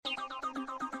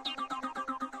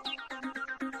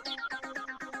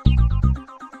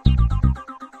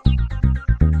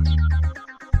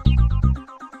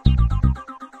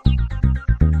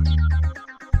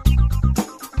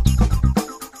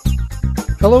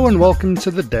Hello and welcome to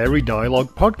the Dairy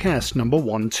Dialogue podcast number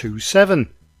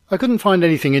 127. I couldn't find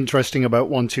anything interesting about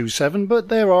 127, but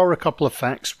there are a couple of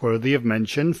facts worthy of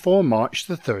mention for March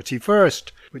the 31st,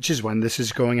 which is when this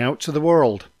is going out to the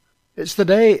world. It's the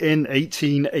day in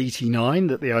 1889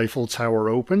 that the Eiffel Tower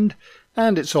opened,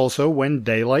 and it's also when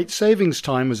daylight savings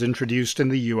time was introduced in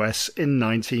the US in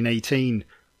 1918.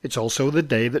 It's also the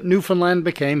day that Newfoundland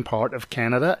became part of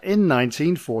Canada in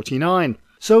 1949.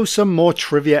 So some more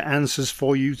trivia answers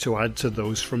for you to add to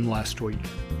those from last week.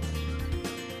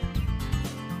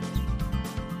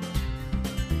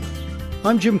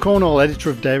 I'm Jim Cornwall,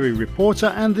 editor of Dairy Reporter,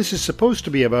 and this is supposed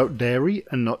to be about dairy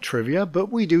and not trivia,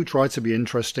 but we do try to be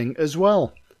interesting as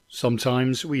well.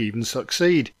 Sometimes we even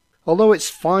succeed. Although it's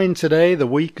fine today, the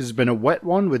week has been a wet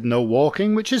one with no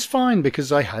walking, which is fine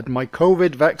because I had my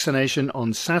COVID vaccination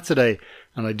on Saturday,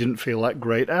 and I didn't feel that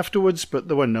great afterwards, but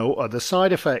there were no other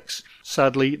side effects.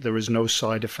 Sadly, there is no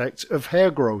side effect of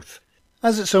hair growth.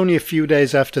 As it's only a few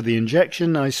days after the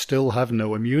injection, I still have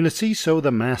no immunity, so the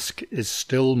mask is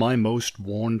still my most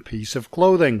worn piece of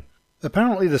clothing.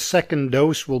 Apparently the second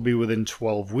dose will be within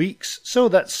 12 weeks, so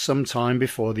that's sometime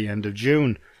before the end of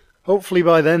June. Hopefully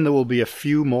by then there will be a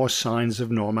few more signs of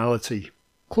normality.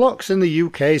 Clocks in the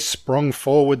UK sprung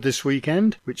forward this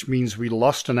weekend, which means we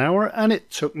lost an hour, and it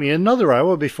took me another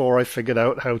hour before I figured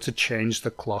out how to change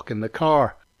the clock in the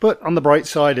car. But on the bright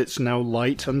side, it's now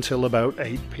light until about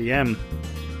 8 p.m.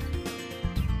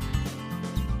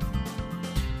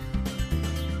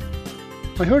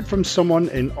 I heard from someone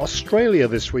in Australia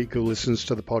this week who listens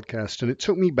to the podcast, and it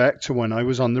took me back to when I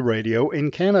was on the radio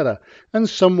in Canada, and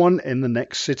someone in the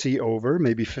next city over,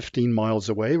 maybe 15 miles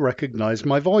away, recognized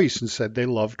my voice and said they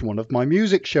loved one of my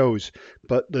music shows,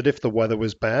 but that if the weather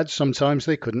was bad, sometimes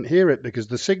they couldn't hear it because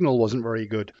the signal wasn't very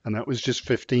good, and that was just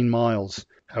 15 miles.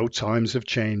 How times have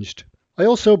changed. I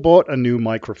also bought a new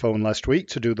microphone last week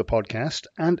to do the podcast,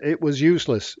 and it was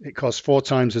useless. It cost 4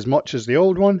 times as much as the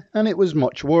old one, and it was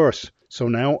much worse. So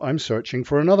now I'm searching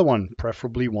for another one,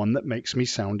 preferably one that makes me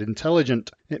sound intelligent.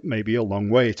 It may be a long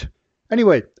wait.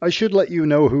 Anyway, I should let you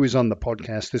know who is on the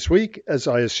podcast this week, as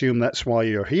I assume that's why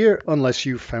you're here, unless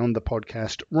you found the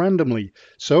podcast randomly.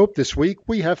 So this week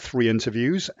we have 3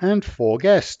 interviews and 4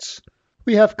 guests.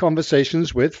 We have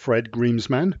conversations with Fred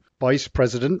Grimsman, Vice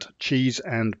President, Cheese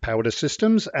and Powder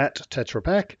Systems at Tetra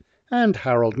Pak, and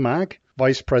Harold Mack,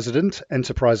 Vice President,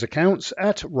 Enterprise Accounts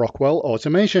at Rockwell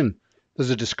Automation. There's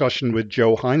a discussion with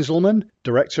Joe Heinzelman,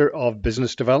 Director of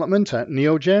Business Development at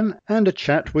Neogen, and a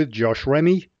chat with Josh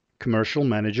Remy, Commercial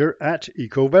Manager at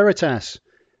EcoVeritas.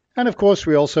 And of course,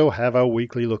 we also have our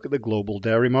weekly look at the global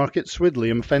dairy markets with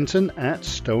Liam Fenton at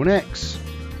StoneX.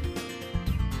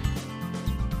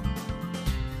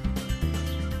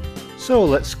 So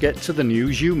let's get to the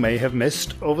news you may have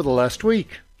missed over the last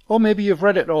week. Or maybe you've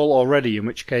read it all already, in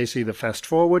which case either fast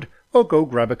forward or go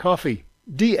grab a coffee.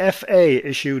 DFA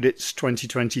issued its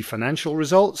 2020 financial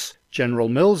results. General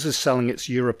Mills is selling its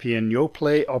European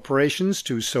Yoplait operations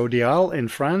to Sodial in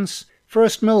France.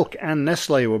 First Milk and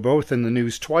Nestlé were both in the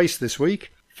news twice this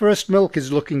week. First Milk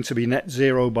is looking to be net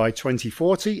zero by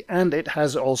 2040, and it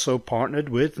has also partnered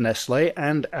with Nestlé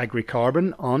and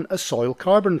Agricarbon on a soil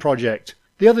carbon project.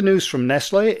 The other news from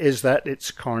Nestlé is that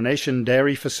its Carnation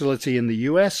Dairy facility in the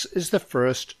US is the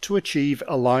first to achieve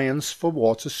Alliance for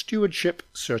Water Stewardship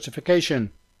certification.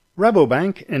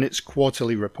 Rabobank, in its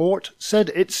quarterly report,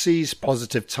 said it sees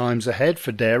positive times ahead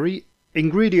for dairy.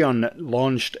 Ingredion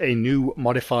launched a new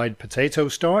modified potato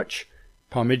starch.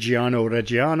 Parmigiano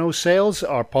Reggiano sales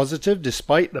are positive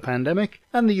despite the pandemic,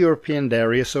 and the European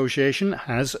Dairy Association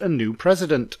has a new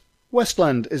president.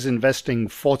 Westland is investing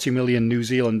 40 million New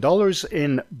Zealand dollars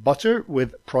in butter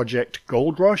with Project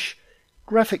Gold Rush.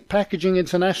 Graphic Packaging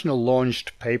International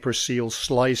launched paper seal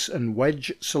slice and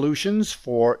wedge solutions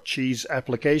for cheese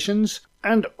applications.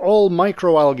 And All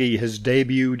Microalgae has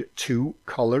debuted 2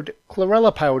 coloured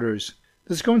chlorella powders.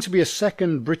 There's going to be a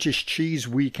second British cheese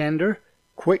weekender.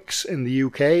 Quicks in the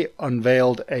UK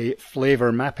unveiled a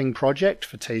flavour mapping project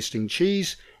for tasting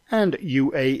cheese. And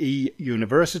UAE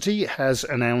University has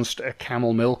announced a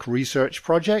camel milk research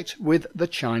project with the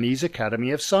Chinese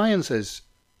Academy of Sciences.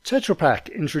 Tetra Pak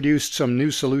introduced some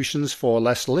new solutions for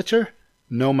less litter.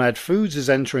 Nomad Foods is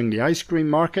entering the ice cream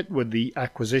market with the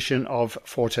acquisition of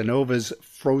Fortenova's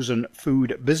frozen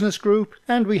food business group.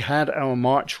 And we had our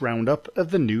March roundup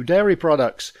of the new dairy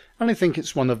products. And I think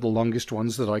it's one of the longest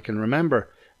ones that I can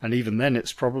remember. And even then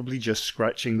it's probably just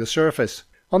scratching the surface.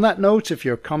 On that note, if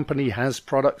your company has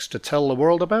products to tell the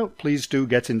world about, please do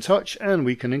get in touch and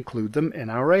we can include them in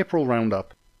our April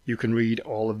roundup. You can read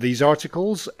all of these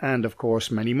articles and of course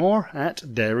many more at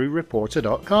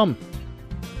dairyreporter.com.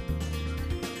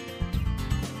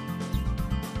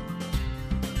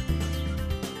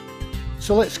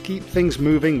 So let's keep things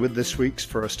moving with this week's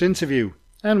first interview.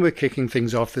 And we're kicking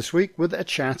things off this week with a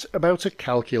chat about a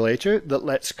calculator that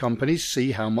lets companies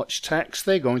see how much tax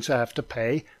they're going to have to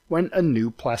pay when a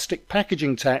new plastic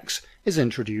packaging tax is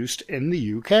introduced in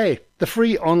the UK. The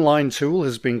free online tool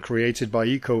has been created by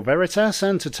EcoVeritas,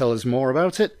 and to tell us more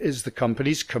about it is the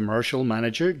company's commercial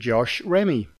manager, Josh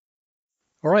Remy.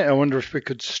 All right, I wonder if we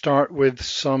could start with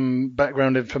some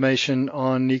background information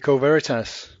on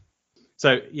EcoVeritas.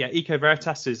 So,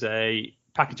 EcoVeritas is a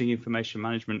packaging information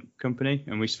management company,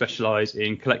 and we specialize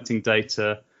in collecting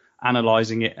data,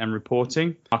 analyzing it and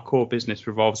reporting. Our core business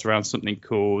revolves around something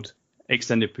called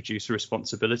extended producer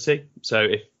responsibility. So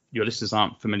if your listeners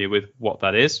aren't familiar with what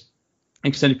that is,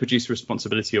 extended producer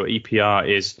responsibility, or EPR,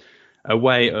 is a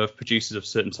way of producers of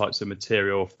certain types of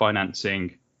material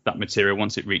financing that material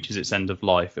once it reaches its end of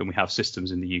life. And we have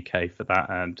systems in the UK for that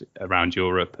and around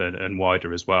Europe and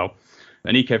wider as well.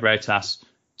 And EcoVeritas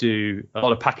do a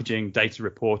lot of packaging data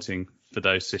reporting for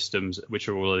those systems, which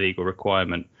are all a legal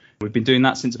requirement. We've been doing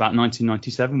that since about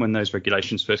 1997, when those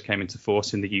regulations first came into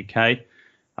force in the UK.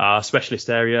 Our specialist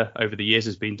area over the years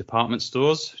has been department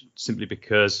stores, simply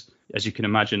because, as you can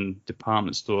imagine,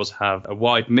 department stores have a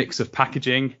wide mix of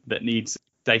packaging that needs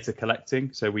data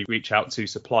collecting. So we reach out to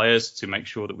suppliers to make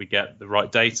sure that we get the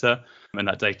right data, and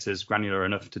that data is granular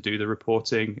enough to do the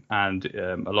reporting, and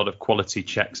a lot of quality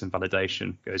checks and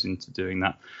validation goes into doing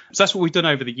that. So that's what we've done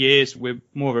over the years. We're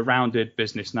more of a rounded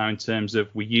business now in terms of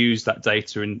we use that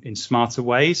data in smarter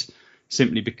ways,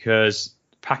 simply because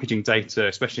packaging data,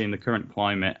 especially in the current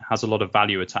climate, has a lot of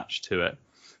value attached to it.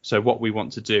 So what we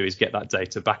want to do is get that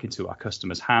data back into our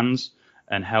customers' hands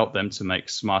and help them to make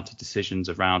smarter decisions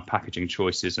around packaging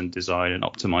choices and design and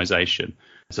optimization.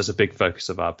 So that's a big focus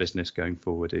of our business going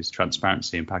forward, is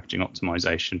transparency and packaging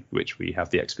optimization, which we have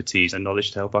the expertise and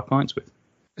knowledge to help our clients with.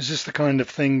 Is this the kind of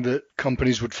thing that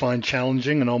companies would find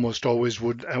challenging and almost always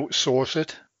would outsource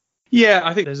it? Yeah,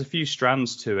 I think there's a few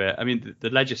strands to it. I mean, the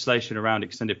legislation around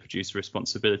extended producer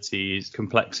responsibility is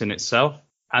complex in itself.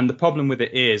 And the problem with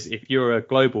it is, if you're a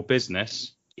global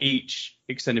business, each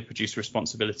extended producer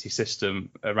responsibility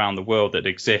system around the world that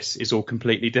exists is all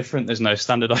completely different. There's no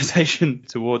standardization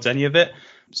towards any of it.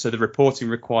 So the reporting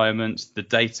requirements, the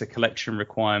data collection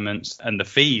requirements, and the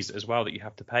fees as well that you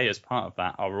have to pay as part of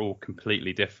that are all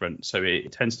completely different. So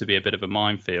it tends to be a bit of a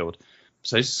minefield.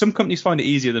 So some companies find it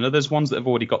easier than others. Ones that have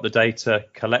already got the data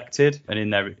collected and in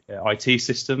their IT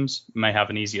systems may have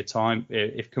an easier time.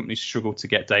 If companies struggle to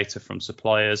get data from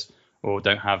suppliers or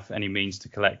don't have any means to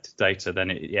collect data,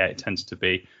 then it tends to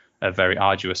be a very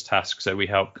arduous task. So we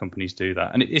help companies do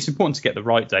that. And it's important to get the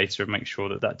right data and make sure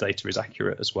that that data is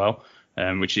accurate as well,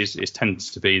 which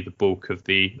tends to be the bulk of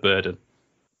the burden.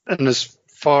 And as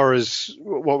far as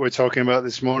what we're talking about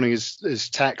this morning is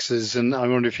taxes, and I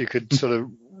wonder if you could sort of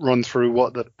run through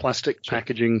what the plastic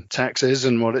packaging tax is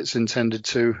and what it's intended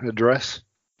to address.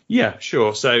 Yeah,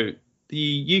 sure. So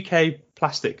the UK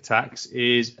plastic tax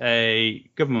is a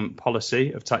government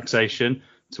policy of taxation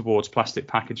towards plastic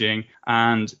packaging,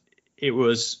 and it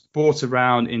was brought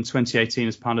around in 2018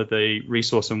 as part of the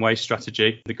resource and waste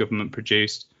strategy the government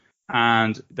produced.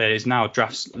 And there is now a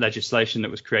draft legislation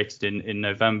that was created in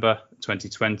November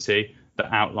 2020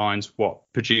 that outlines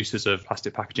what producers of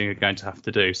plastic packaging are going to have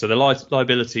to do. So the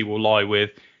liability will lie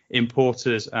with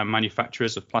importers and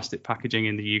manufacturers of plastic packaging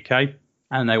in the UK,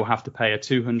 and they will have to pay a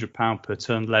 £200 per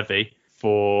tonne levy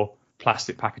for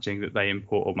plastic packaging that they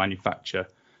import or manufacture.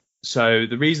 So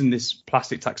the reason this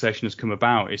plastic taxation has come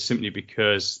about is simply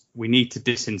because we need to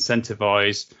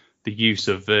disincentivise the use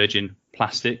of virgin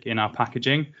plastic in our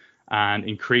packaging and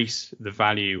increase the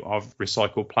value of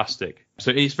recycled plastic. So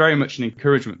it's very much an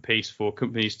encouragement piece for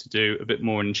companies to do a bit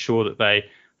more and ensure that they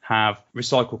have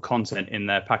recycled content in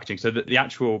their packaging, so that the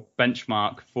actual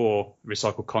benchmark for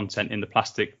recycled content in the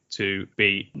plastic to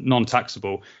be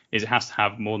non-taxable is it has to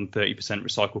have more than 30%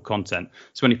 recycled content.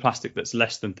 So any plastic that's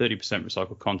less than 30%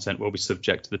 recycled content will be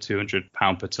subject to the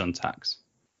 £200 per tonne tax.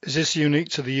 Is this unique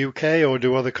to the UK, or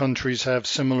do other countries have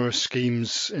similar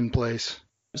schemes in place?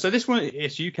 So this one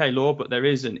is UK law, but there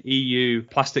is an EU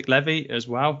plastic levy as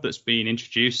well that's been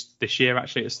introduced this year,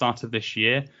 actually at the start of this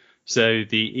year. So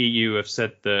the EU have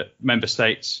said that member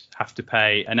states have to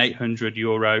pay an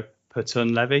 €800 per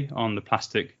tonne levy on the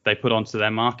plastic they put onto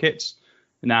their markets.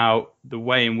 Now, the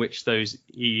way in which those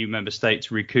EU member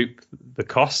states recoup the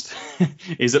cost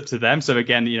is up to them. So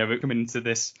again, we're coming into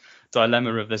this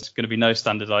dilemma of there's going to be no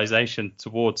standardization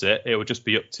towards it. It will just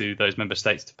be up to those member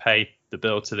states to pay the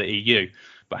bill to the EU.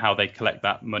 But how they collect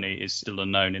that money is still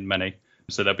unknown in many.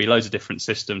 So there'll be loads of different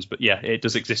systems. But yeah, it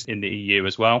does exist in the EU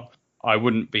as well. I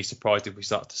wouldn't be surprised if we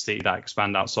start to see that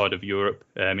expand outside of Europe,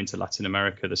 into Latin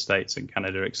America, the States and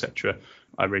Canada, etc.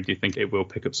 I really do think it will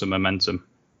pick up some momentum.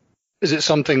 Is it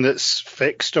something that's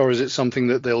fixed, or is it something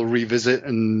that they'll revisit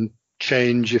and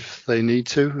change if they need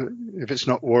to, if it's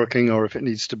not working or if it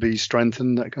needs to be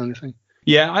strengthened, that kind of thing?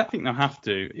 Yeah, I think they'll have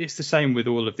to. It's the same with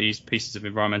all of these pieces of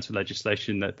environmental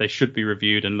legislation, that they should be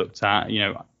reviewed and looked at.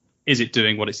 Is it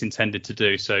doing what it's intended to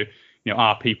do? So,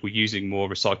 are people using more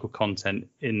recycled content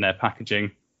in their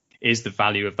packaging? Is the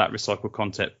value of that recycled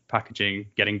content packaging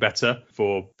getting better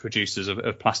for producers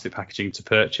of plastic packaging to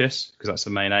purchase? Because that's the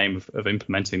main aim of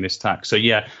implementing this tax. So,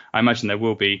 yeah, I imagine there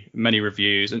will be many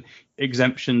reviews and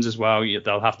exemptions as well.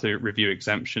 They'll have to review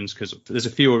exemptions because there's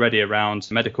a few already around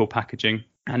medical packaging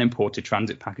and imported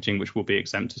transit packaging, which will be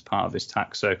exempt as part of this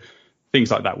tax. So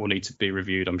things like that will need to be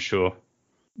reviewed, I'm sure.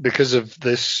 Because of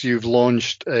this, you've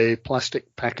launched a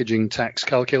plastic packaging tax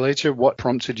calculator. What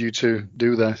prompted you to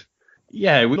do that?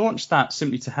 Yeah, we launched that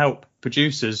simply to help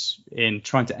producers in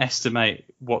trying to estimate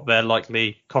what their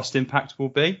likely cost impact will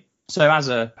be. So as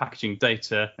a packaging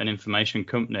data and information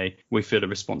company, we feel a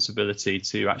responsibility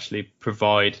to actually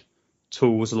provide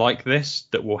tools like this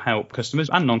that will help customers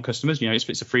and non-customers.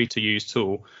 It's a free to use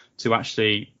tool to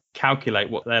actually calculate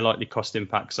what their likely cost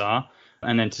impacts are,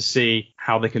 and then to see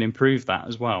how they can improve that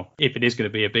as well. If it is going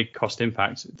to be a big cost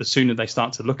impact, the sooner they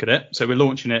start to look at it. So we're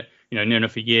launching it, near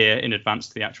enough a year in advance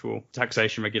to the actual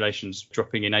taxation regulations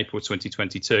dropping in April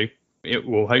 2022. It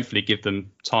will hopefully give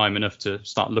them time enough to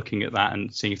start looking at that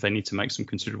and seeing if they need to make some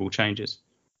considerable changes.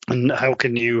 And how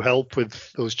can you help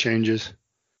with those changes?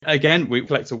 Again, we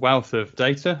collect a wealth of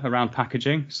data around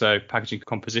packaging, so packaging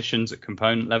compositions at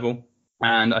component level.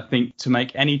 And I think to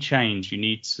make any change, you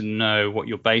need to know what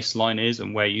your baseline is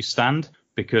and where you stand,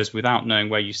 because without knowing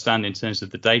where you stand in terms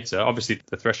of the data, obviously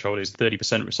the threshold is 30%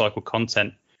 recycled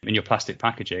content in your plastic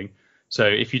packaging. So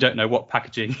if you don't know what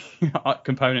packaging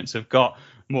components have got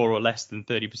more or less than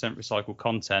 30% recycled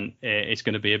content, it's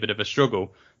going to be a bit of a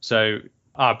struggle. So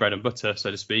our bread and butter,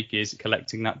 so to speak, is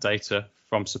collecting that data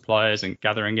from suppliers and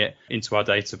gathering it into our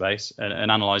database and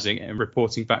analysing it and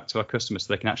reporting back to our customers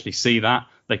so they can actually see that.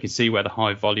 They can see where the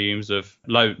high volumes of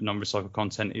low non-recycled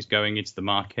content is going into the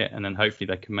market, and then hopefully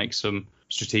they can make some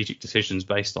strategic decisions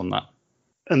based on that.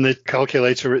 And the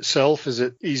calculator itself, is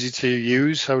it easy to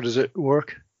use? How does it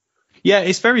work? Yeah,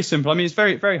 it's very simple. I mean, it's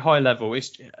very, very high level.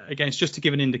 It's just to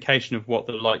give an indication of what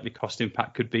the likely cost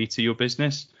impact could be to your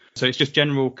business. So it's just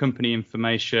general company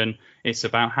information. It's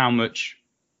about how much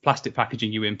plastic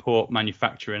packaging you import,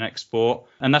 manufacture and export.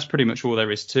 And that's pretty much all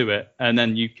there is to it. And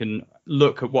then you can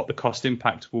look at what the cost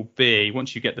impact will be.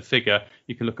 Once you get the figure,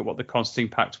 you can look at what the cost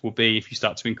impact will be if you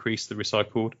start to increase the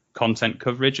recycled content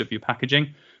coverage of your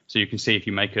packaging. So you can see if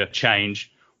you make a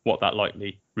change, what that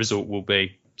likely result will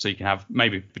be. So you can have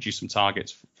maybe produce some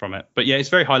targets from it. But yeah, it's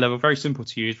very high level, very simple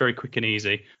to use, very quick and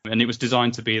easy. And it was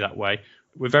designed to be that way.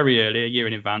 We're very early, a year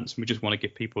in advance, and we just want to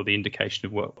give people the indication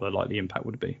of what the likely impact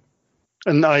would be.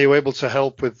 And are you able to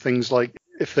help with things like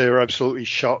if they're absolutely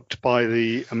shocked by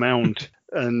the amount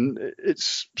and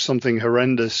it's something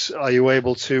horrendous, are you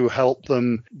able to help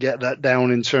them get that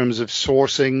down in terms of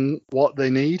sourcing what they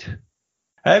need?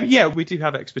 Yeah, we do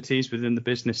have expertise within the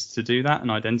business to do that and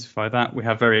identify that. We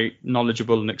have very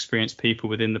knowledgeable and experienced people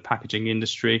within the packaging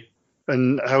industry.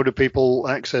 And how do people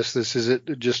access this? Is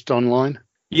it just online?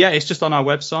 Yeah, it's just on our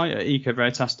website at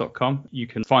ecoveritas.com. You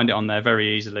can find it on there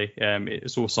very easily.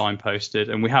 It's all signposted,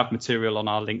 and we have material on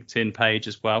our LinkedIn page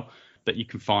as well that you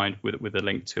can find with a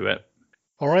link to it.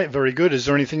 All right, very good. Is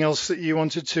there anything else that you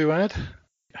wanted to add?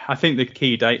 I think the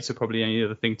key dates are probably any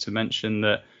other thing to mention,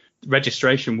 that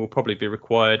registration will probably be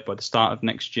required by the start of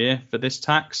next year for this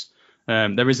tax.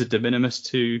 There is a de minimis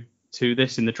to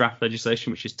this in the draft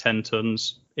legislation, which is 10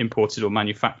 tonnes imported or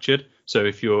manufactured. So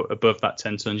if you're above that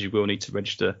 10 tonnes, you will need to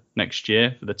register next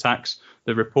year for the tax.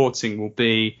 The reporting will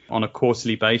be on a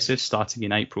quarterly basis starting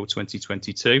in April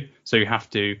 2022. So you have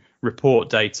to report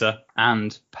data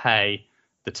and pay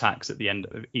the tax at the end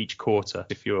of each quarter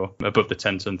if you're above the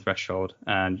 10 tonne threshold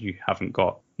and you haven't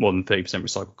got more than 30%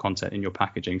 recycled content in your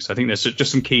packaging. So I think there's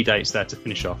just some key dates there to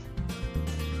finish off.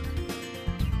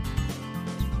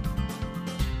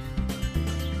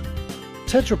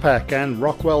 Tetra Pak and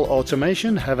Rockwell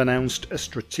Automation have announced a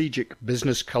strategic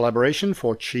business collaboration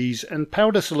for cheese and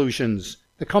powder solutions.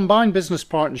 The combined business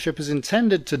partnership is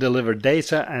intended to deliver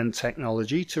data and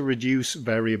technology to reduce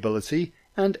variability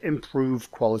and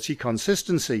improve quality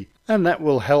consistency, and that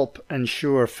will help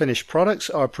ensure finished products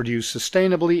are produced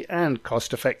sustainably and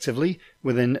cost-effectively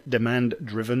within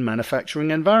demand-driven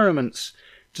manufacturing environments.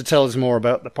 To tell us more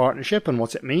about the partnership and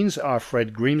what it means are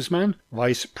Fred Grimsman,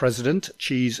 Vice President,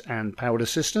 Cheese and Powder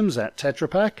Systems at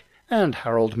Tetra Pak, and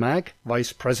Harold Magg,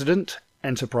 Vice President,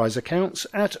 Enterprise Accounts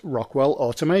at Rockwell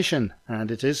Automation. And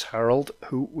it is Harold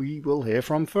who we will hear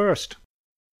from first.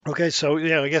 Okay, so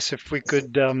I guess if we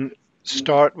could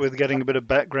start with getting a bit of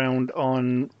background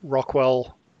on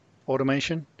Rockwell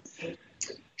Automation.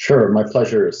 Sure, my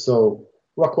pleasure. So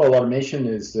Rockwell Automation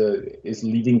is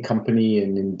leading company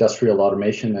in industrial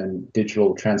automation and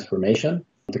digital transformation.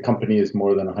 The company is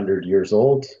more than 100 years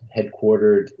old,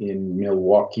 headquartered in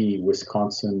Milwaukee,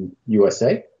 Wisconsin,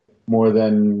 USA. More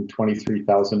than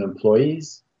 23,000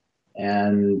 employees,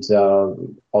 and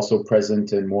also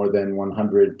present in more than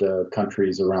 100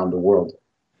 countries around the world.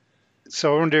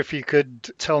 So I wonder if you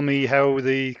could tell me how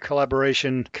the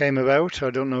collaboration came about.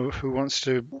 I don't know who wants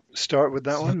to start with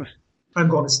that one. I'm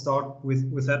going to start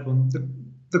with that one.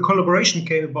 The collaboration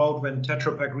came about when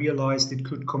Tetra Pak realized it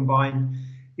could combine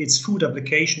its food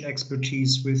application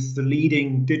expertise with the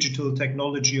leading digital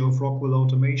technology of Rockwell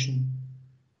Automation.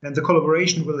 And the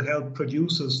collaboration will help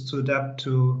producers to adapt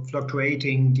to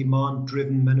fluctuating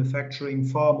demand-driven manufacturing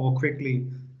far more quickly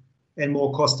and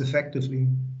more cost-effectively.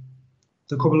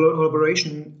 The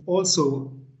collaboration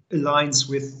also aligns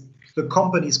with the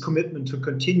company's commitment to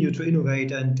continue to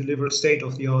innovate and deliver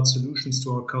state-of-the-art solutions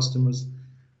to our customers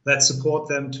that support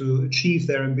them to achieve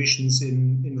their ambitions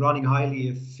in running highly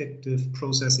effective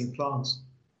processing plants.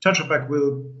 Tetra Pak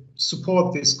will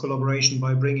support this collaboration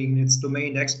by bringing its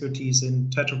domain expertise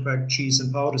in Tetra Pak cheese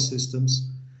and powder systems,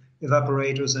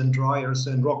 evaporators and dryers,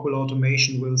 and Rockwell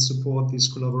Automation will support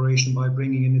this collaboration by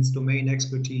bringing in its domain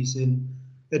expertise in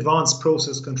advanced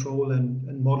process control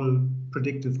and model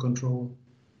predictive control.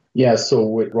 Yeah, so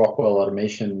with Rockwell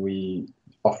Automation, we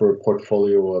offer a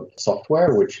portfolio of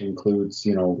software, which includes,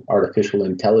 artificial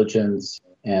intelligence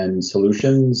and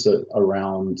solutions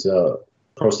around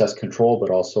process control, but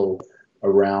also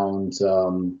around,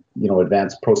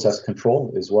 advanced process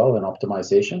control as well and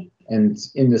optimization. And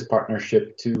in this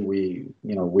partnership too, we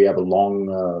have a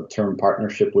long-term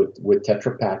partnership with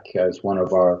Tetra Pak as one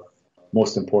of our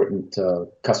most important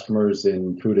customers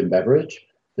in food and beverage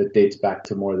that dates back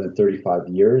to more than 35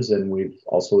 years. And we've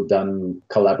also done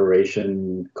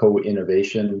collaboration,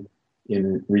 co-innovation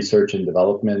in research and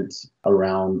development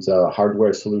around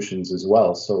hardware solutions as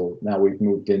well. So now we've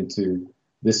moved into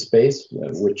this space,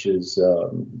 which is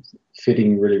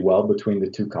fitting really well between the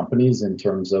two companies in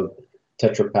terms of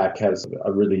Tetra Pak has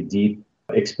a really deep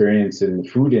experience in the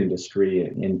food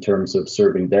industry in terms of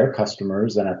serving their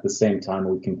customers. And at the same time,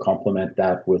 we can complement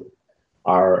that with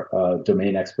our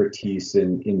domain expertise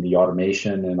in the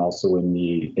automation and also in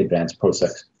the advanced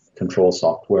process control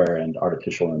software and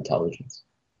artificial intelligence.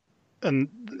 And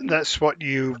that's what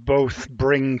you both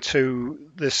bring to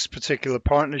this particular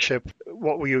partnership.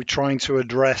 What were you trying to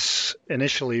address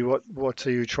initially? What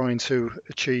are you trying to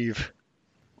achieve?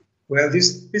 Well,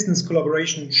 this business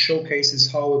collaboration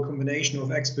showcases how a combination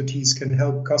of expertise can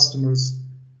help customers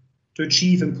to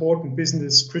achieve important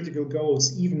business critical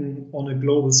goals, even on a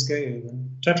global scale. And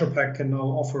Tetra Pak can now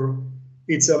offer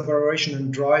its evaporation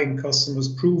and drying customers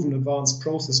proven advanced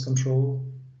process control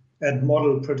and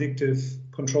model predictive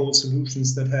control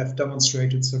solutions that have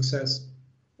demonstrated success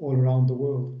all around the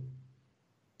world.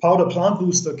 Powder Plant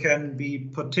Booster can be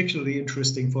particularly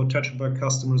interesting for Tetra Pak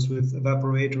customers with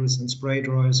evaporators and spray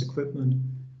dryers equipment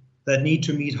that need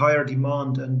to meet higher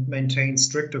demand and maintain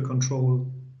stricter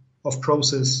control of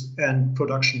process and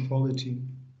production quality.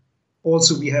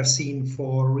 Also, we have seen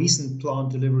for recent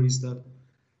plant deliveries that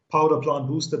Powder Plant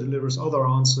Booster delivers other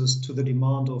answers to the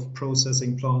demand of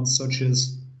processing plants, such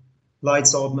as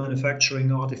lights out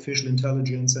manufacturing, artificial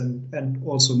intelligence, and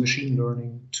also machine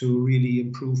learning to really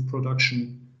improve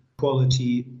production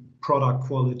quality, product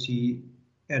quality,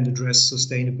 and address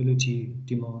sustainability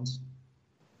demands.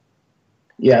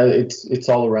 Yeah, it's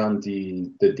all around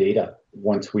the data.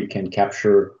 Once we can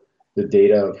capture the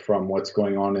data from what's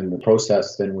going on in the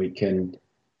process, then we can,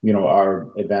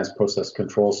 our advanced process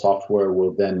control software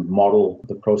will then model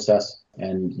the process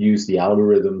and use the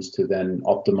algorithms to then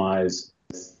optimize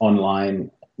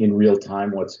online in real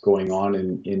time what's going on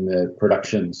in the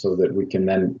production so that we can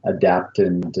then adapt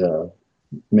and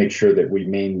make sure that we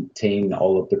maintain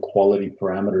all of the quality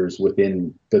parameters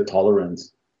within the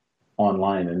tolerance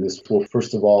online. And this will,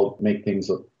 first of all, make things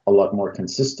a lot more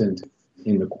consistent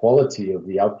in the quality of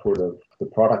the output of the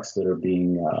products that are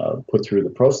being put through the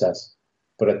process.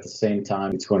 But at the same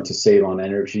time, it's going to save on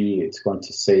energy. It's going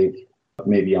to save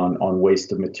maybe on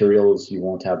waste of materials. You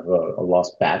won't have a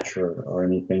lost batch or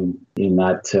anything in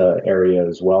that area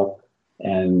as well.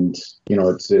 And,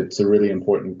 it's a really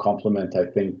important complement, I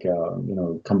think,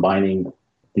 combining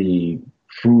the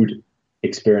food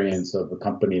experience of a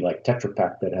company like Tetra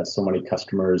Pak that has so many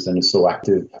customers and is so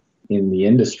active in the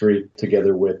industry,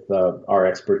 together with our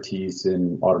expertise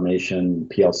in automation,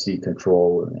 PLC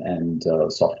control, and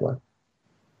software.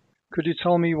 Could you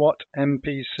tell me what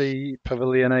MPC,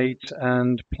 Pavilion 8,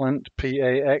 and Plant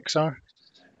PAX are?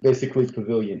 Basically,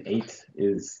 Pavilion 8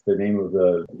 is the name of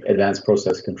the advanced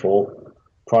process control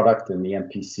product, and the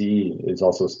MPC is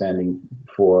also standing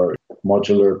for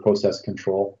modular process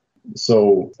control.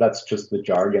 So that's just the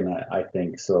jargon, I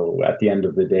think. So at the end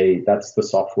of the day, that's the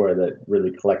software that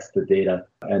really collects the data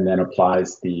and then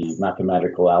applies the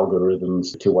mathematical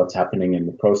algorithms to what's happening in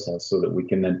the process so that we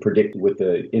can then predict with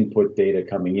the input data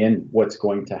coming in what's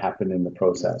going to happen in the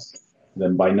process.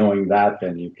 Then by knowing that,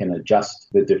 then you can adjust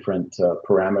the different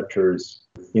parameters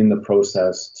in the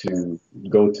process to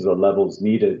go to the levels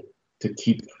needed to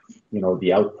keep,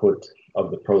 the output of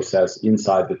the process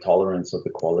inside the tolerance of the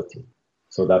quality.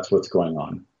 So that's what's going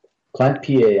on. Plant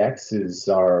PAX is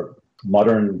our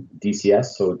modern DCS,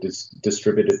 so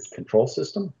distributed control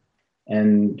system.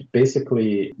 And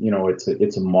basically,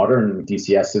 it's a modern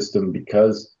DCS system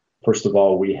because, first of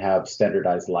all, we have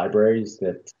standardized libraries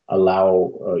that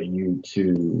allow you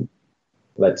to,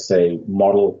 let's say,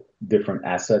 model different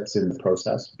assets in the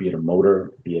process, be it a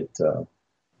motor, be it a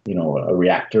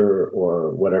reactor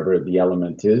or whatever the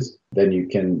element is. Then you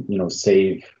can,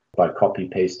 save by copy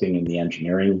pasting in the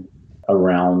engineering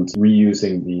around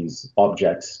reusing these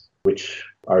objects, which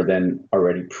are then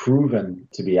already proven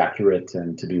to be accurate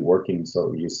and to be working.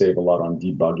 So you save a lot on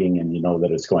debugging and you know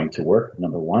that it's going to work,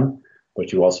 number one,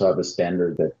 but you also have a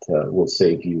standard that will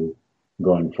save you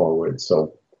going forward.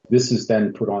 So this is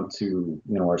then put onto,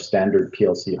 our standard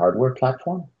PLC hardware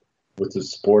platform with the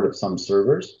support of some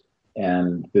servers.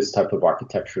 And this type of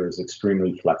architecture is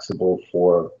extremely flexible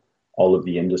for all of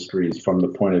the industries from the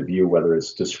point of view, whether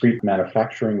it's discrete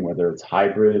manufacturing, whether it's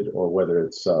hybrid, or whether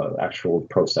it's actual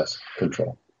process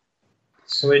control.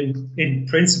 So in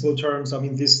principle terms,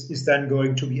 this is then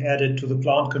going to be added to the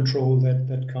plant control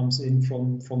that comes in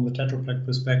from the Tetra Pak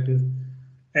perspective.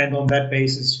 And on that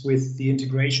basis, with the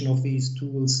integration of these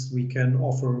tools, we can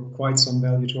offer quite some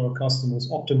value to our customers,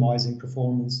 optimizing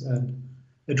performance and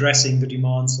addressing the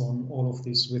demands on all of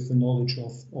this with the knowledge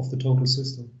of the total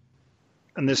system.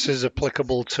 And this is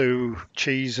applicable to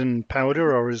cheese and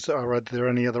powder, or are there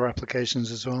any other applications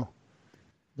as well?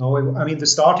 No, the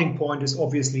starting point is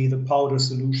obviously the powder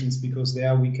solutions, because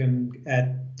there we can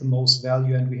add the most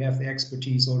value and we have the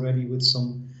expertise already with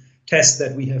some tests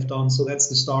that we have done. So that's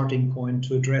the starting point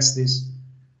to address this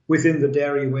within the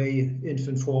dairy whey,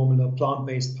 infant formula,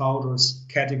 plant-based powders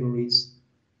categories.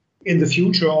 In the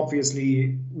future,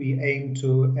 obviously, we aim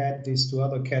to add this to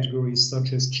other categories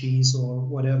such as cheese or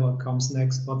whatever comes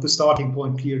next. But the starting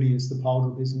point clearly is the powder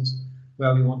business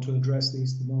where we want to address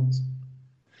these demands.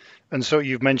 And so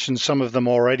you've mentioned some of them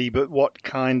already, but what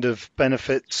kind of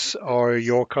benefits are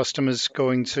your customers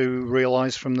going to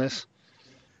realize from this?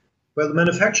 Well, the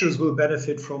manufacturers will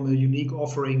benefit from a unique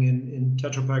offering in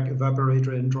Tetra Pak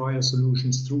evaporator and dryer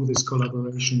solutions through this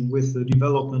collaboration with the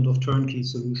development of turnkey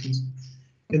solutions,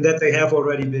 in that they have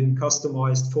already been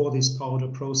customized for this powder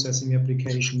processing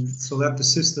application so that the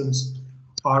systems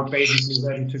are basically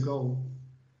ready to go.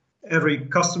 Every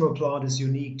customer plant is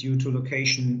unique due to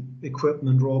location,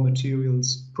 equipment, raw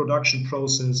materials, production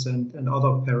process, and other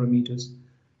parameters.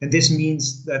 And this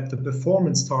means that the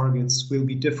performance targets will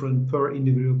be different per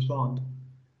individual plant.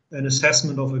 An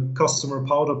assessment of a customer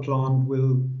powder plant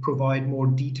will provide more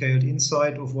detailed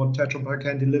insight of what Tetra Pak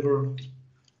can deliver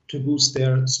to boost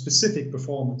their specific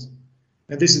performance.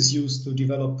 And this is used to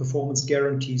develop performance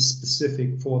guarantees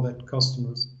specific for that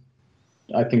customers.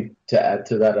 I think to add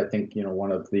to that,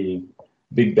 one of the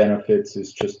big benefits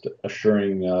is just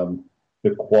assuring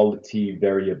the quality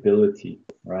variability,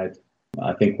 right?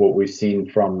 I think what we've seen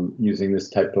from using this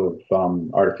type of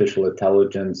artificial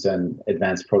intelligence and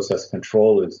advanced process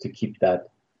control is to keep that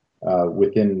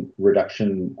within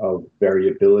reduction of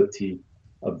variability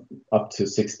of up to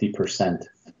 60%.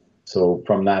 So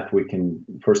from that, we can,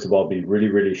 first of all, be really,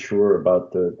 really sure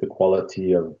about the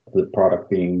quality of the product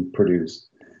being produced.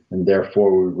 And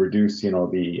therefore, we reduce,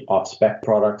 the off-spec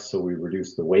products, so we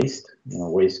reduce the waste.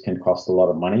 Waste can cost a lot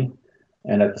of money.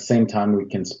 And at the same time, we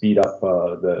can speed up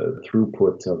the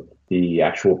throughput of the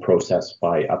actual process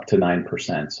by up to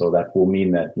 9%. So that will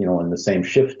mean that, in the same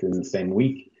shift, in the same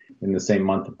week, in the same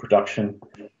month of production,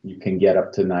 you can get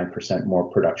up to 9% more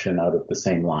production out of the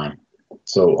same line.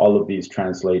 So all of these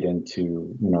translate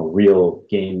into, real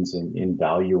gains in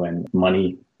value and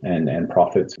money and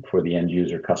profits for the end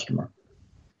user customer.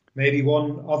 Maybe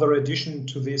one other addition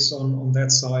to this on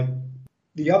that side.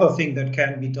 The other thing that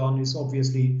can be done is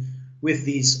obviously with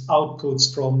these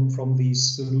outputs from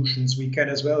these solutions, we can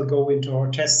as well go into our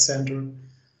test center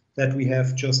that we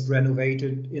have just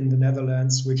renovated in the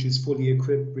Netherlands, which is fully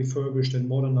equipped, refurbished and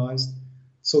modernized,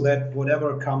 so that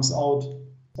whatever comes out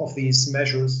of these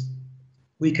measures,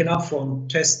 we can upfront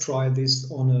test trial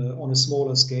this on a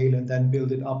smaller scale and then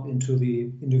build it up into the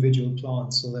individual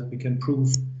plants so that we can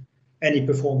prove any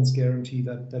performance guarantee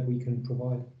that we can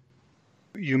provide.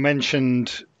 You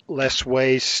mentioned less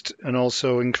waste and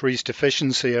also increased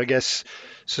efficiency. I guess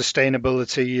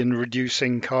sustainability and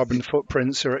reducing carbon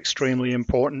footprints are extremely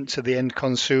important to the end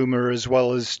consumer as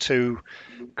well as to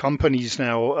companies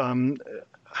now.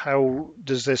 How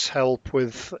does this help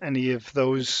with any of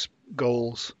those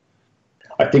goals?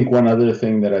 I think one other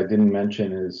thing that I didn't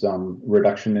mention is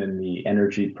reduction in the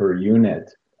energy per unit.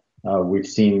 We've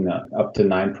seen up to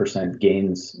 9%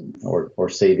 gains or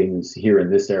savings here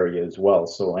in this area as well.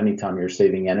 So anytime you're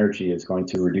saving energy is going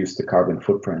to reduce the carbon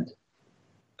footprint.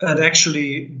 And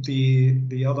actually,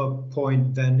 the other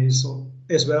point then is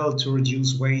as well to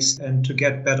reduce waste and to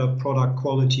get better product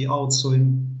quality out. So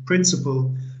in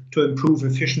principle, to improve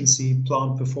efficiency,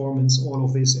 plant performance, all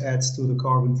of this adds to the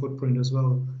carbon footprint as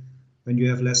well when you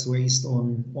have less waste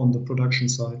on the production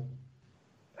side.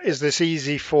 Is this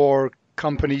easy for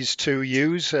companies to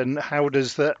use, and how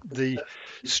does the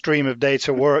stream of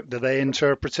data work? Do they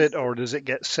interpret it or does it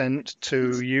get sent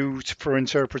to you for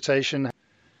interpretation?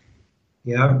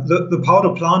 Yeah, the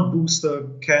powder plant booster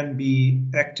can be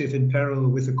active in parallel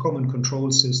with a common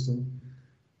control system.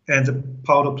 And the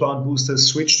powder plant booster is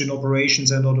switched in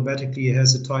operations and automatically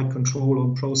has a tight control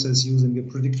on process using a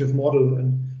predictive model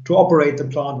and to operate the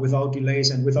plant without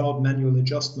delays and without manual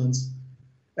adjustments.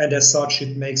 And as such,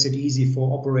 it makes it easy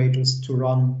for operators to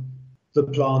run the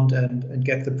plant and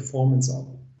get the performance up.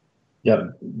 Yeah,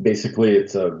 basically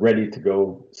it's a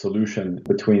ready-to-go solution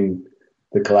between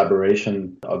the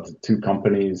collaboration of the two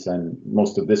companies, and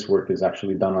most of this work is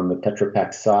actually done on the Tetra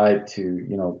Pak side to,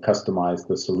 customize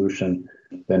the solution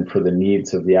then for the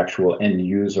needs of the actual end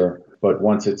user. But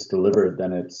once it's delivered,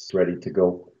 then it's ready to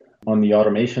go. On the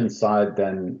automation side,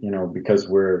 then, because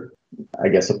we're, I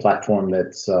guess, a platform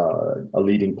that's a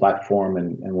leading platform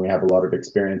and we have a lot of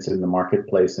experience in the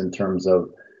marketplace in terms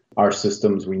of our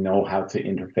systems, we know how to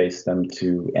interface them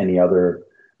to any other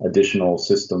additional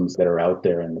systems that are out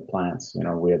there in the plants.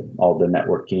 We have all the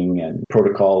networking and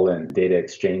protocol and data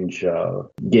exchange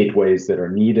gateways that are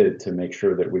needed to make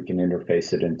sure that we can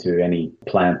interface it into any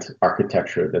plant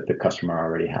architecture that the customer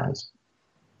already has.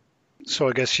 So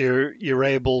I guess you're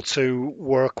able to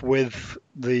work with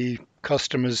the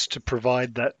customers to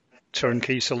provide that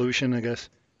turnkey solution, I guess.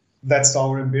 That's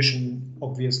our ambition,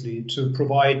 obviously, to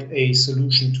provide a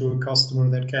solution to a customer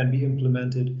that can be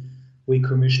implemented. We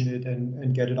commission it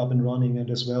and get it up and running,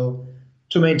 and as well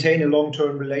to maintain a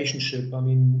long-term relationship. I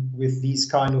mean, with these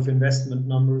kind of investment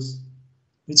numbers,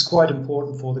 it's quite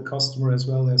important for the customer as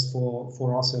well as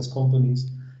for us as companies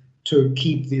to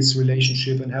keep this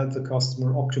relationship and help the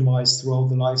customer optimize throughout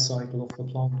the life cycle of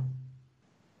the plant.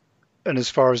 And as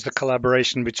far as the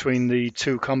collaboration between the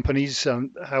two companies,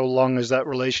 how long has that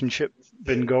relationship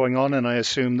been going on? And I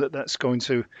assume that that's going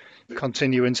to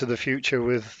continue into the future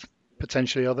with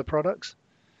potentially other products?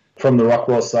 From the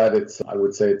Rockwell side, I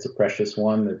would say it's a precious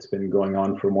one. It's been going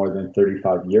on for more than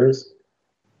 35 years.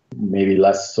 Maybe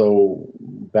less so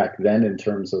back then in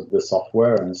terms of the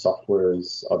software, and software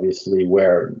is obviously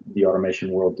where the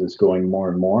automation world is going more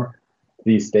and more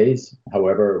these days.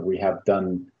 However, we have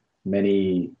done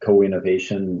many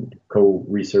co-innovation,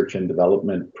 co-research and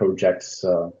development projects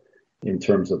in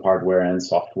terms of hardware and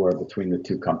software between the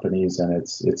two companies, and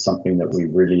it's something that we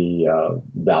really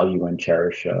value and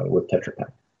cherish with Tetra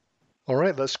Pak. All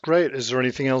right, that's great. Is there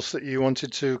anything else that you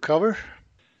wanted to cover?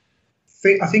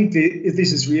 I think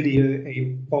this is really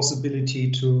a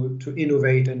possibility to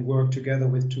innovate and work together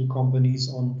with two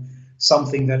companies on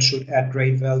something that should add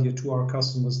great value to our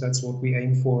customers. That's what we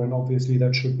aim for, and obviously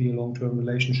that should be a long-term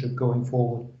relationship going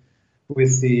forward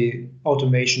with the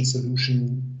automation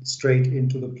solution straight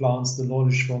into the plants, the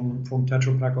knowledge from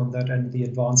Tetra Pak on that, and the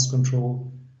advanced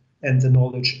control and the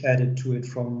knowledge added to it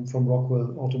from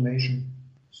Rockwell Automation.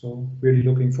 So really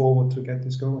looking forward to get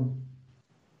this going.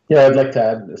 Yeah, I'd like to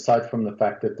add, aside from the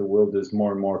fact that the world is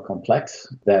more and more complex,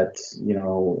 that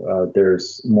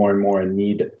there's more and more a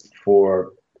need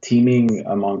for teaming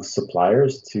amongst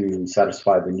suppliers to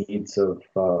satisfy the needs of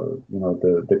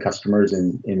the customers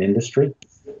in industry.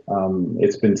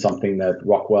 It's been something that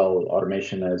Rockwell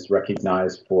Automation has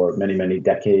recognized for many, many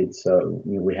decades.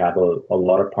 We have a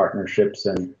lot of partnerships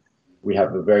and we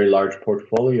have a very large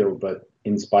portfolio, but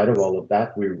in spite of all of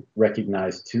that, we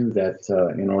recognize too that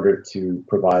in order to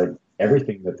provide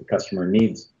everything that the customer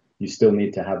needs, you still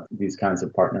need to have these kinds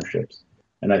of partnerships.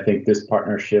 And I think this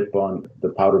partnership on the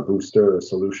powder booster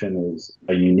solution is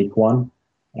a unique one.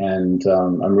 And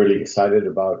I'm really excited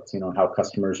about, how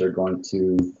customers are going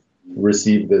to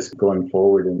receive this going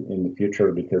forward in the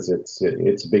future, because it's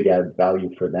a big added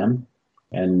value for them.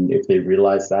 And if they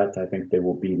realize that, I think they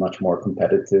will be much more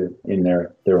competitive in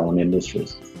their own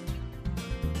industries.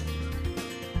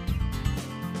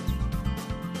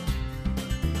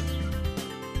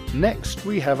 Next,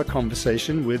 we have a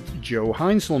conversation with Joe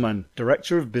Heinzelman,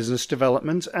 Director of Business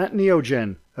Development at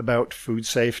Neogen, about food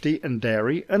safety and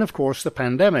dairy, and of course the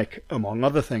pandemic, among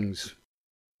other things.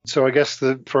 So I guess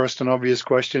the first and obvious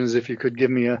question is if you could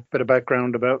give me a bit of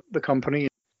background about the company.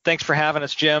 Thanks for having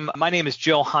us, Jim. My name is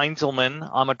Joe Heinzelman.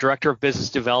 I'm a Director of Business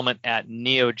Development at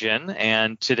Neogen,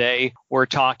 and today we're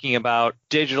talking about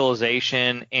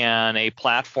digitalization and a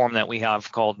platform that we have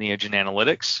called Neogen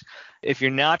Analytics. If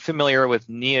you're not familiar with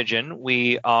Neogen,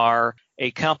 we are a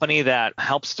company that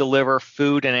helps deliver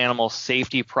food and animal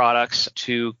safety products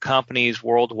to companies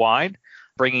worldwide,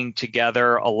 bringing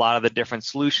together a lot of the different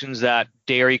solutions that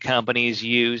dairy companies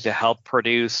use to help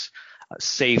produce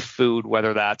safe food,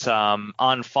 whether that's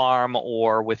on farm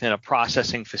or within a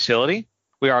processing facility.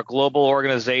 We are a global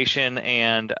organization,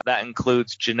 and that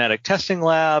includes genetic testing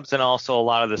labs and also a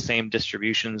lot of the same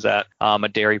distributions that a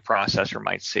dairy processor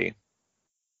might see.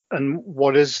 And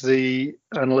what is the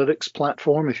analytics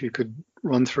platform, if you could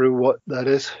run through what that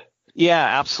is?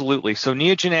 Yeah, absolutely. So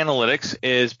Neogen Analytics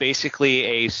is basically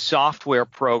a software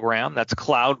program that's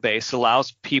cloud-based,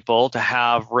 allows people to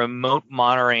have remote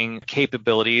monitoring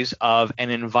capabilities of an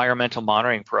environmental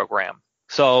monitoring program.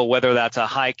 So whether that's a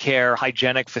high-care,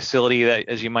 hygienic facility that,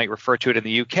 as you might refer to it in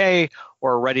the UK,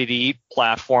 or a ready-to-eat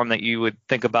platform that you would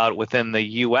think about within the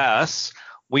US,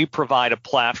 we provide a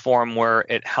platform where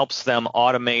it helps them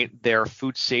automate their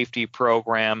food safety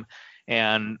program,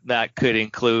 and that could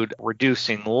include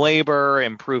reducing labor,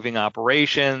 improving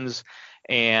operations,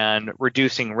 and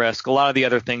reducing risk. A lot of the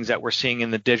other things that we're seeing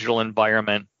in the digital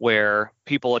environment, where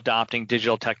people adopting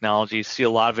digital technologies see a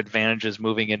lot of advantages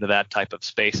moving into that type of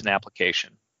space and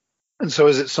application. And so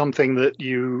is it something that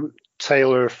you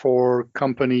tailor for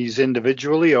companies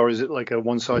individually, or is it like a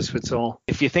one-size-fits-all?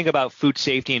 If you think about food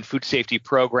safety and food safety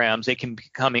programs, they can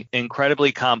become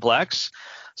incredibly complex.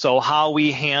 So how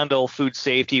we handle food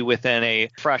safety within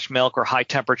a fresh milk or high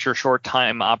temperature short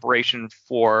time operation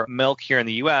for milk here in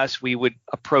the US, we would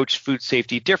approach food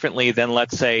safety differently than,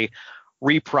 let's say,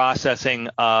 reprocessing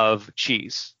of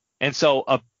cheese. And so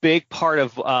a big part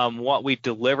of what we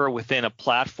deliver within a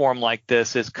platform like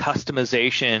this is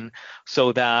customization,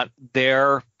 so that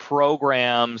their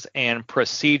programs and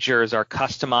procedures are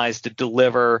customized to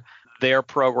deliver their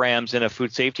programs in a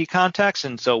food safety context.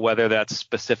 And so whether that's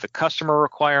specific customer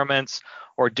requirements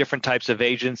or different types of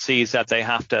agencies that they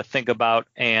have to think about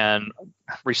and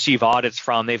receive audits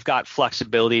from, they've got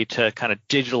flexibility to kind of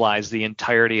digitalize the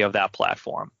entirety of that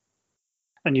platform.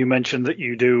 And you mentioned that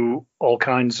you do all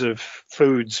kinds of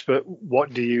foods, but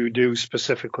what do you do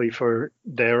specifically for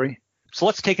dairy? So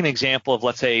let's take an example of,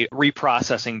 let's say,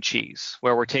 reprocessing cheese,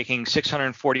 where we're taking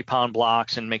 640-pound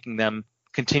blocks and making them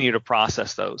continue to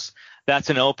process those. That's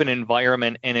an open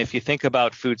environment. And if you think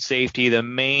about food safety, the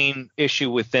main issue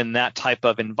within that type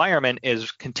of environment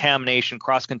is contamination,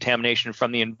 cross-contamination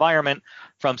from the environment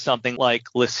from something like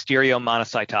Listeria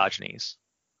monocytogenes.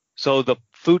 So the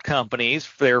food companies,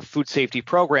 their food safety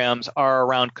programs are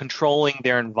around controlling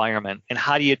their environment. And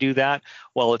how do you do that?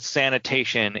 Well, it's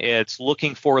sanitation. It's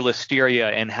looking for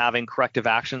Listeria and having corrective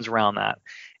actions around that.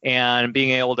 And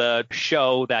being able to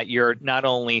show that you're not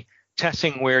only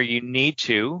testing where you need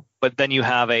to, but then you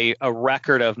have a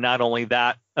record of not only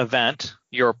that event,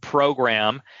 your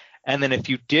program, and then if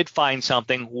you did find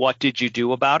something, what did you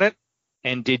do about it?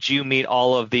 And did you meet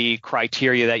all of the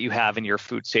criteria that you have in your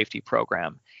food safety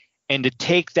program? And to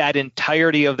take that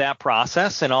entirety of that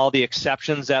process and all the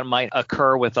exceptions that might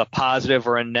occur with a positive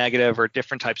or a negative or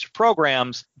different types of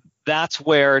programs, that's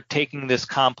where taking this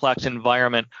complex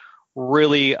environment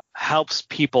really helps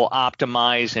people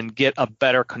optimize and get a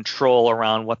better control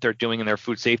around what they're doing in their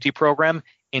food safety program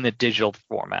in a digital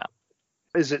format.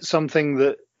 Is it something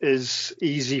that is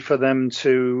easy for them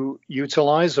to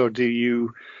utilize, or do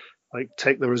you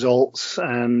take the results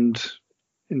and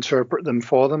interpret them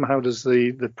for them? How does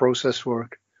the process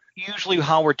work? Usually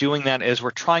how we're doing that is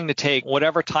we're trying to take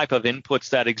whatever type of inputs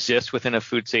that exist within a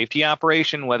food safety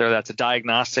operation, whether that's a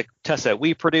diagnostic test that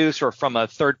we produce or from a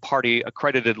third-party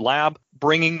accredited lab,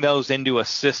 bringing those into a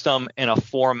system in a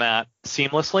format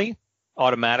seamlessly,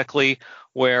 automatically,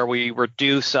 where we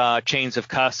reduce chains of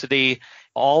custody.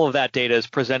 All of that data is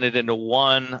presented into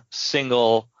one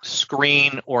single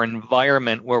screen or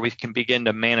environment where we can begin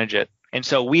to manage it. And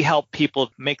so we help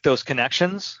people make those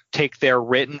connections, take their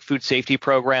written food safety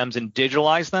programs and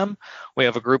digitalize them. We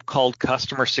have a group called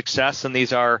Customer Success, and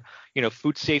these are,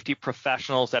 food safety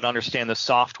professionals that understand the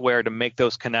software to make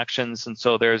those connections. And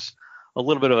so there's a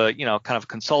little bit of a, kind of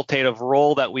consultative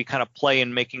role that we kind of play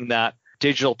in making that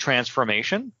digital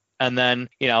transformation. And then,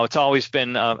 it's always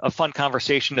been a fun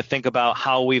conversation to think about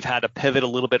how we've had to pivot a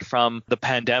little bit from the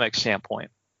pandemic standpoint.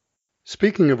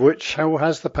 Speaking of which, how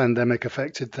has the pandemic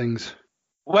affected things?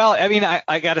 Well, I mean,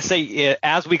 I got to say,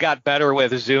 as we got better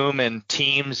with Zoom and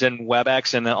Teams and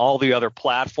WebEx and all the other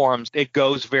platforms, it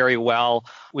goes very well.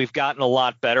 We've gotten a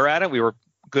lot better at it. We were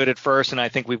good at first, and I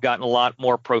think we've gotten a lot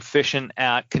more proficient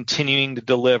at continuing to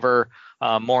deliver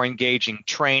more engaging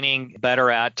training,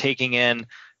 better at taking in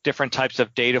different types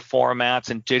of data formats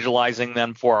and digitalizing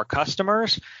them for our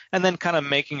customers, and then kind of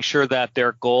making sure that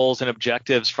their goals and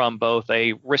objectives from both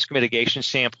a risk mitigation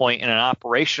standpoint and an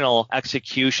operational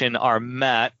execution are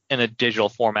met in a digital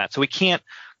format. So we can't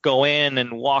go in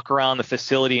and walk around the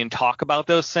facility and talk about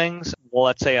those things, well,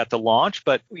 let's say at the launch,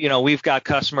 but we've got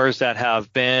customers that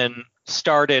have been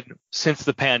started since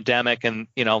the pandemic, and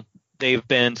they've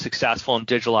been successful in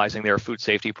digitalizing their food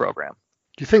safety program.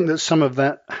 Do you think that some of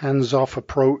that hands-off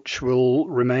approach will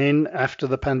remain after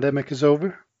the pandemic is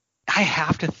over? I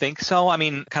have to think so. I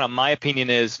mean, kind of my opinion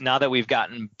is now that we've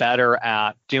gotten better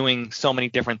at doing so many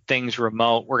different things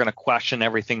remote, we're going to question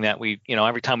everything that we,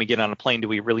 every time we get on a plane, do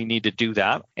we really need to do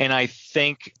that? And I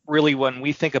think really when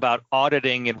we think about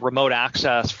auditing and remote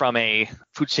access from a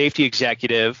food safety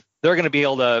executive, they're going to be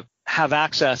able to have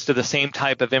access to the same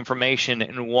type of information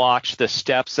and watch the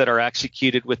steps that are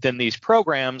executed within these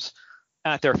programs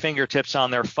at their fingertips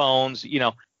on their phones.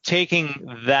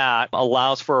 Taking that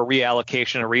allows for a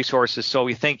reallocation of resources. So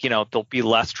we think, there'll be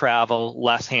less travel,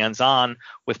 less hands-on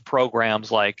with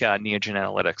programs like Neogen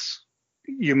Analytics.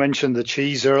 You mentioned the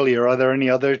cheese earlier. Are there any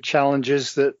other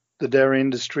challenges that the dairy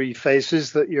industry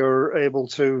faces that you're able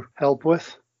to help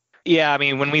with? Yeah, I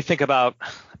mean, when we think about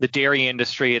the dairy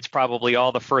industry, it's probably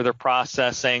all the further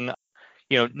processing.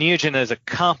 Neogen as a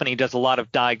company does a lot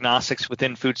of diagnostics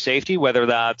within food safety, whether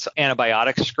that's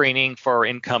antibiotic screening for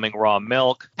incoming raw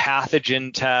milk,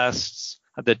 pathogen tests,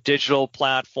 the digital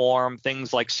platform,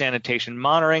 things like sanitation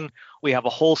monitoring. We have a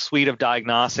whole suite of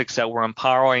diagnostics that we're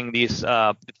empowering these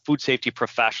food safety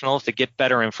professionals to get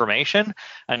better information.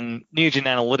 And Neogen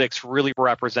Analytics really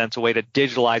represents a way to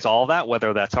digitalize all that,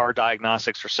 whether that's our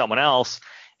diagnostics or someone else,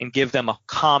 and give them a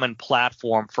common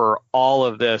platform for all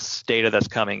of this data that's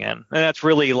coming in. And that's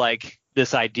really like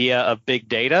this idea of big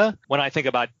data. When I think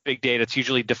about big data, it's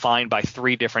usually defined by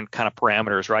three different kind of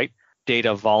parameters, right?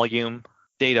 Data volume,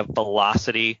 data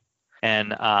velocity,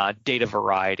 and data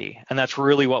variety. And that's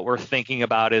really what we're thinking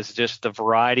about, is just the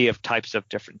variety of types of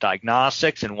different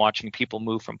diagnostics and watching people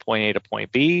move from point A to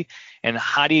point B. And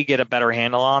how do you get a better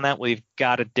handle on that? Well, you've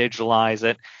got to digitalize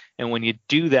it. And when you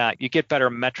do that, you get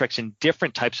better metrics and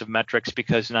different types of metrics,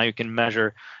 because now you can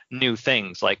measure new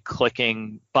things like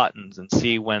clicking buttons and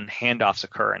see when handoffs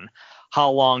occur. And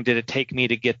how long did it take me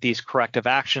to get these corrective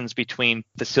actions between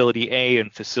facility A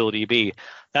and facility B?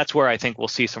 That's where I think we'll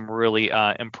see some really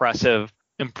impressive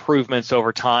improvements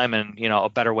over time, and a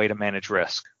better way to manage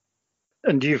risk.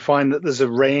 And do you find that there's a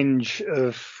range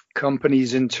of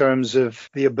companies in terms of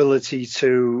the ability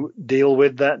to deal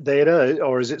with that data,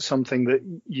 or is it something that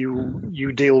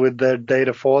you deal with their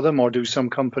data for them, or do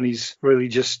some companies really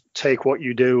just take what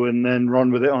you do and then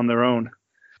run with it on their own?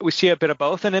 We see a bit of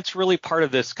both, and it's really part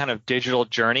of this kind of digital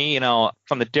journey.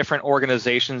 From the different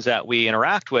organizations that we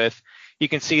interact with, you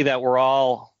can see that we're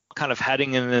all kind of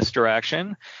heading in this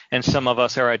direction, and some of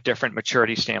us are at different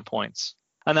maturity standpoints.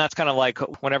 And that's kind of like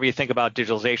whenever you think about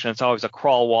digitalization, it's always a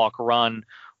crawl, walk, run,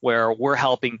 where we're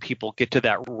helping people get to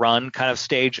that run kind of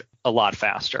stage a lot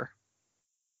faster.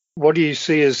 What do you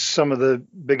see as some of the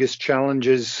biggest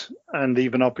challenges and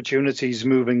even opportunities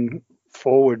moving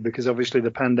forward? Because obviously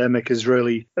the pandemic has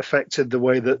really affected the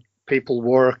way that people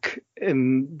work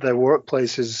in their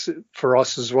workplaces for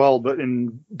us as well. But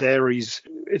in dairies,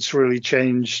 it's really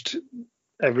changed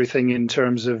everything in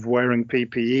terms of wearing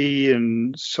PPE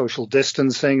and social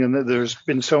distancing, and there's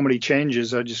been so many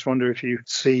changes. I just wonder if you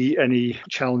see any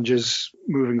challenges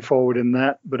moving forward in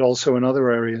that, but also in other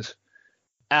areas.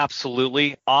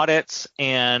 Absolutely. Audits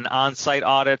and on-site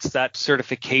audits, that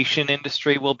certification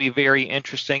industry will be very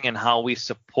interesting in how we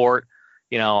support.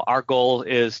 Our goal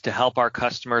is to help our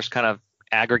customers kind of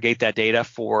aggregate that data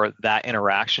for that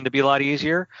interaction to be a lot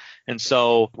easier. And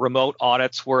so remote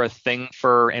audits were a thing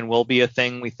and will be a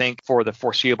thing, we think, for the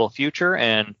foreseeable future,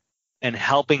 and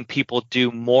helping people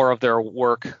do more of their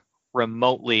work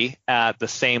remotely at the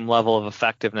same level of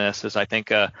effectiveness is, I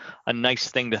think, a nice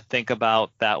thing to think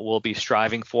about that we'll be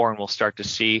striving for and we'll start to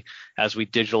see as we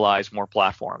digitalize more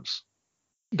platforms.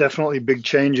 Definitely big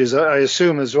changes. I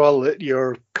assume as well that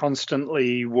you're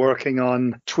constantly working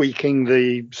on tweaking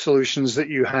the solutions that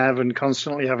you have and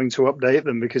constantly having to update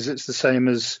them, because it's the same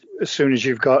as soon as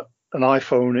you've got an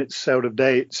iPhone, it's out of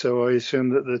date. So I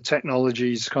assume that the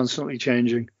technology is constantly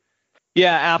changing.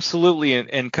 Yeah, absolutely.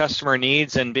 And customer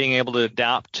needs and being able to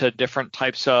adapt to different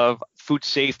types of food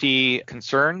safety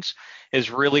concerns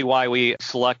is really why we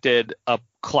selected a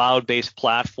cloud-based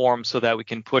platform so that we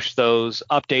can push those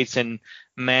updates and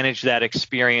manage that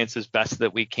experience as best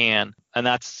that we can. And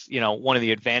that's, one of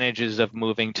the advantages of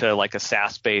moving to like a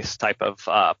SaaS-based type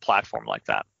of platform like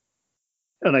that.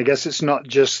 And I guess it's not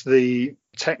just the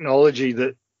technology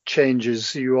that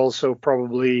changes. You also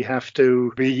probably have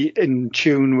to be in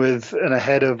tune with and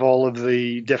ahead of all of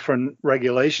the different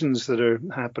regulations that are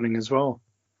happening as well.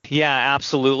 Yeah,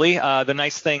 absolutely. The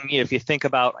nice thing, if you think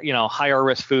about, higher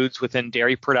risk foods within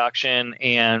dairy production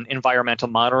and environmental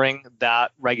monitoring,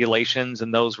 that regulations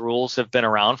and those rules have been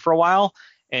around for a while.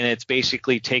 And it's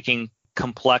basically taking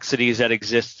complexities that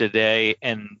exist today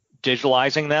and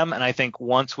digitalizing them. And I think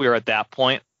once we're at that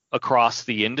point across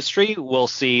the industry, we'll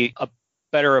see a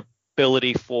better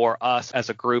ability for us as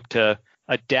a group to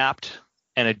adapt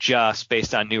and adjust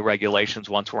based on new regulations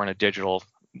once we're in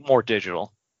more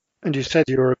digital. And you said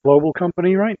you're a global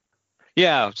company, right?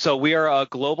 Yeah, so we are a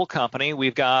global company.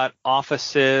 We've got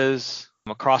offices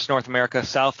across North America,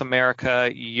 South America,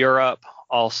 Europe,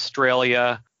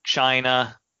 Australia,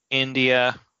 China,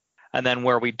 India. And then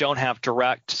where we don't have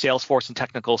direct sales force and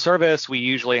technical service, we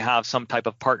usually have some type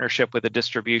of partnership with a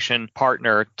distribution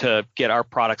partner to get our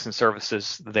products and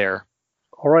services there.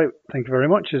 All right. Thank you very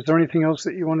much. Is there anything else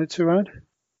that you wanted to add?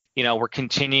 We're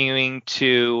continuing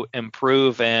to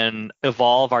improve and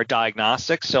evolve our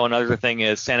diagnostics. So another thing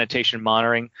is sanitation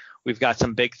monitoring. We've got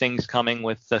some big things coming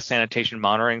with the sanitation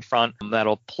monitoring front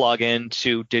that'll plug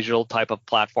into digital type of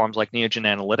platforms like Neogen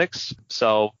Analytics.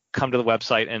 So come to the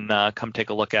website and come take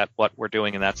a look at what we're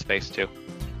doing in that space too.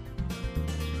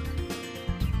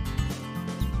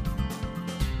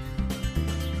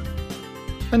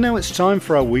 And now it's time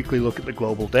for our weekly look at the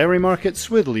global dairy markets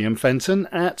with Liam Fenton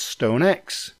at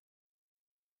StoneX.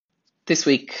 This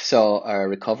week saw a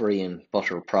recovery in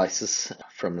butter prices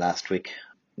from last week,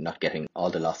 not getting all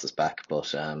the losses back,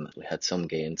 but we had some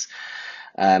gains.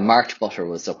 March butter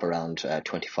was up around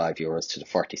 25 euros to the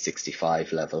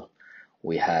 40.65 level.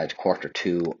 We had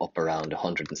Q2 up around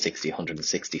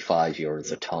 165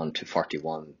 euros a tonne to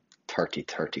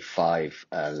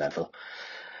 41.30-35 level.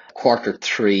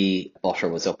 Q3 butter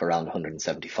was up around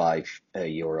 175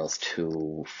 euros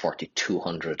to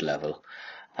 4,200 level.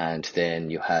 And then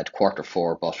you had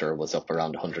Q4 butter was up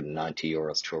around 190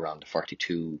 euros to around the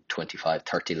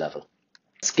 42.25-30 level.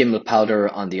 Skim milk powder,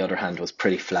 on the other hand, was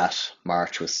pretty flat.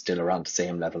 March was still around the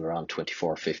same level, around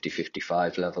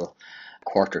 24.50-55 level.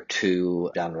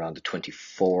 Q2 down around the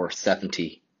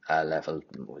 24.70 level,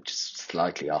 which is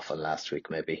slightly off on last week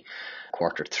maybe.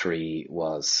 Q3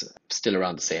 was still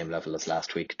around the same level as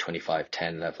last week,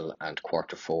 25.10 level, and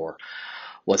Q4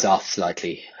 was off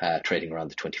slightly, trading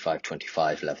around the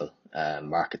 25.25 level.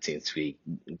 Market seems to be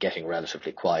getting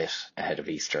relatively quiet ahead of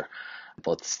Easter,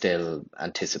 but still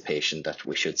anticipation that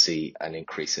we should see an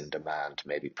increase in demand,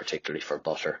 maybe particularly for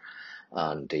butter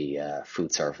on the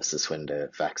food services when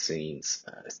the vaccines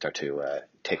start to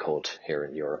take hold here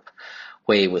in Europe.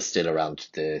 Whey was still around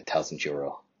the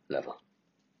 €1,000 level.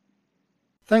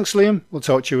 Thanks, Liam. We'll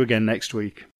talk to you again next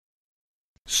week.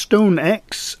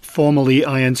 StoneX, formerly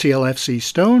INTLFC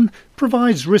Stone,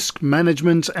 provides risk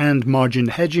management and margin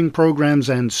hedging programs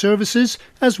and services,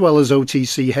 as well as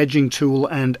OTC hedging tool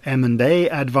and M&A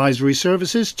advisory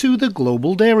services to the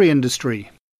global dairy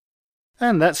industry.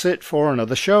 And that's it for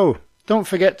another show. Don't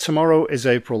forget tomorrow is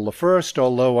April the 1st,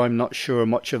 although I'm not sure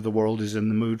much of the world is in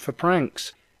the mood for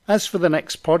pranks. As for the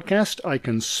next podcast, I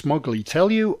can smugly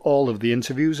tell you all of the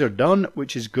interviews are done,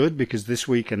 which is good because this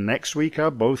week and next week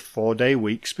are both 4-day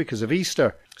weeks because of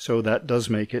Easter, so that does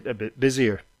make it a bit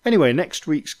busier. Anyway, next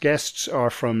week's guests are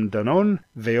from Danone,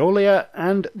 Veolia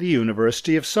and the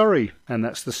University of Surrey, and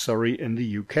that's the Surrey in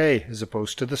the UK as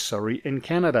opposed to the Surrey in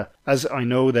Canada, as I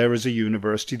know there is a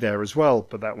university there as well,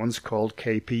 but that one's called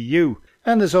KPU.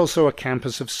 And there's also a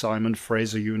campus of Simon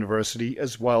Fraser University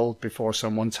as well, before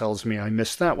someone tells me I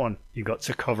missed that one. You got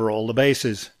to cover all the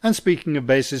bases. And speaking of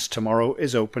bases, tomorrow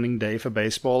is opening day for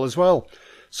baseball as well.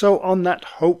 So on that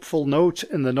hopeful note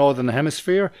in the Northern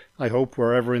Hemisphere, I hope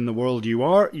wherever in the world you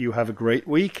are, you have a great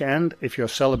week and, if you're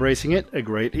celebrating it, a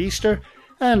great Easter.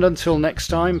 And until next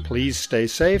time, please stay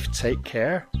safe, take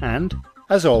care, and,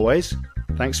 as always,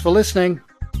 thanks for listening.